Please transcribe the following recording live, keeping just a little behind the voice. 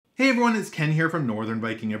Hey everyone, it's Ken here from Northern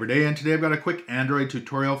Viking Everyday, and today I've got a quick Android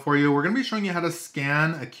tutorial for you. We're going to be showing you how to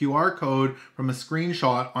scan a QR code from a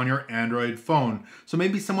screenshot on your Android phone. So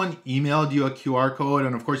maybe someone emailed you a QR code,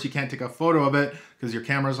 and of course you can't take a photo of it because your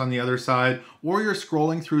camera's on the other side, or you're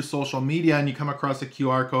scrolling through social media and you come across a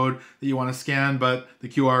QR code that you want to scan, but the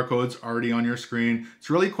QR code's already on your screen.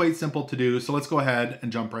 It's really quite simple to do, so let's go ahead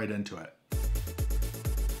and jump right into it.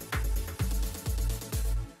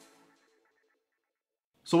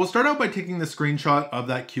 So we'll start out by taking the screenshot of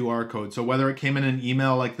that QR code. So whether it came in an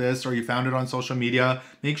email like this or you found it on social media,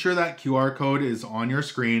 make sure that QR code is on your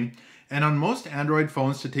screen. And on most Android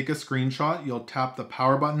phones, to take a screenshot, you'll tap the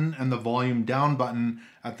power button and the volume down button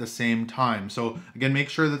at the same time. So again, make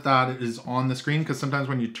sure that that is on the screen, because sometimes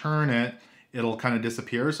when you turn it, it'll kind of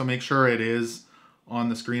disappear. So make sure it is on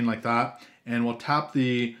the screen like that. And we'll tap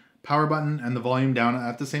the power button and the volume down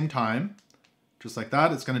at the same time. Just like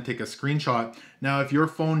that, it's going to take a screenshot. Now, if your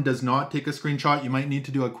phone does not take a screenshot, you might need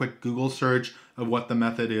to do a quick Google search of what the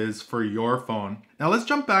method is for your phone. Now let's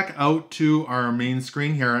jump back out to our main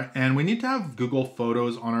screen here, and we need to have Google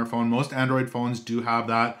Photos on our phone. Most Android phones do have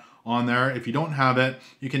that on there. If you don't have it,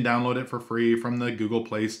 you can download it for free from the Google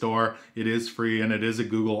Play Store. It is free and it is a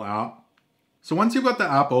Google app. So once you've got the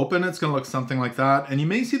app open, it's going to look something like that. And you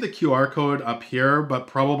may see the QR code up here, but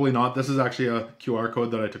probably not. This is actually a QR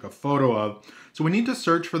code that I took a photo of. So we need to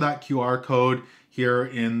search for that QR code here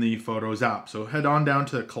in the Photos app. So head on down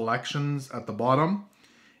to Collections at the bottom.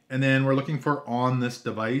 And then we're looking for On This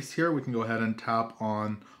Device here. We can go ahead and tap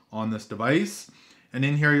on This Device. And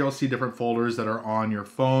in here, you'll see different folders that are on your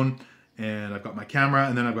phone. And I've got my camera,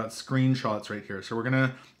 and then I've got screenshots right here. So we're going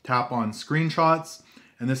to tap on Screenshots.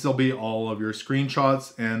 And this will be all of your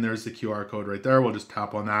screenshots, and there's the QR code right there. We'll just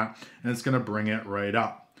tap on that, and it's gonna bring it right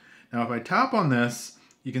up. Now, if I tap on this,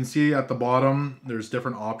 you can see at the bottom, there's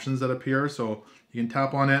different options that appear. So you can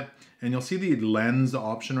tap on it, and you'll see the lens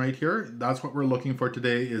option right here. That's what we're looking for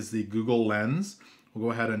today, is the Google Lens. We'll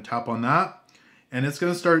go ahead and tap on that, and it's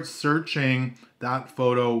gonna start searching that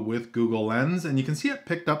photo with Google Lens, and you can see it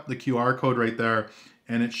picked up the QR code right there,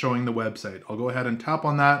 and it's showing the website. I'll go ahead and tap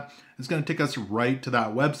on that. It's going to take us right to that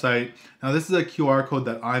website. Now this is a QR code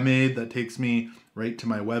that I made that takes me right to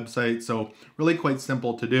my website. So really quite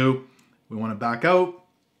simple to do. We want to back out.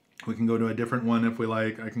 We can go to a different one if we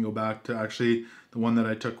like. I can go back to actually the one that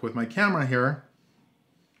I took with my camera here.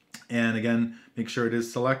 And again, make sure it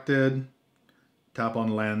is selected. Tap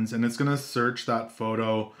on Lens, and it's going to search that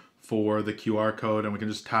photo for the QR code, and we can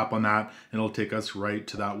just tap on that and it'll take us right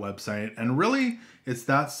to that website. And really, it's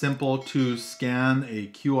that simple to scan a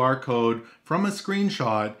QR code from a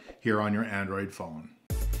screenshot here on your Android phone.